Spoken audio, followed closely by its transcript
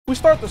We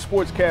start the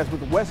sportscast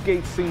with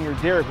Westgate senior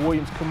Derek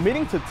Williams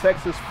committing to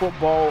Texas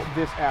football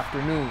this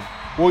afternoon.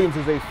 Williams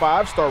is a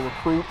five-star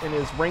recruit and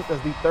is ranked as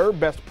the third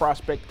best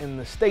prospect in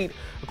the state,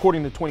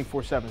 according to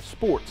 24/7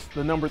 Sports,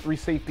 the number 3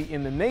 safety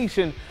in the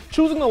nation,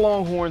 choosing the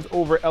Longhorns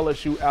over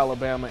LSU,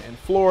 Alabama, and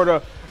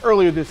Florida.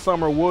 Earlier this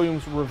summer,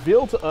 Williams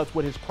revealed to us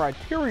what his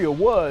criteria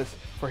was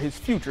for his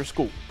future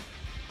school.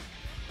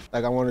 I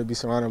want to be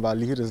surrounded by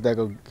leaders that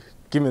go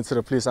get me to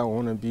the place I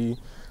want to be.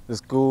 The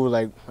school,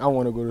 I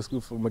want to go to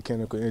school for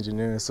mechanical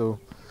engineering, so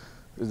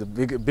it's a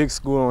big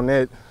school on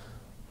that.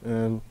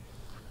 And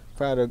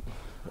probably,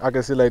 I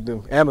can see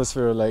the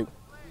atmosphere,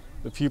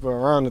 the people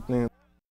around the thing.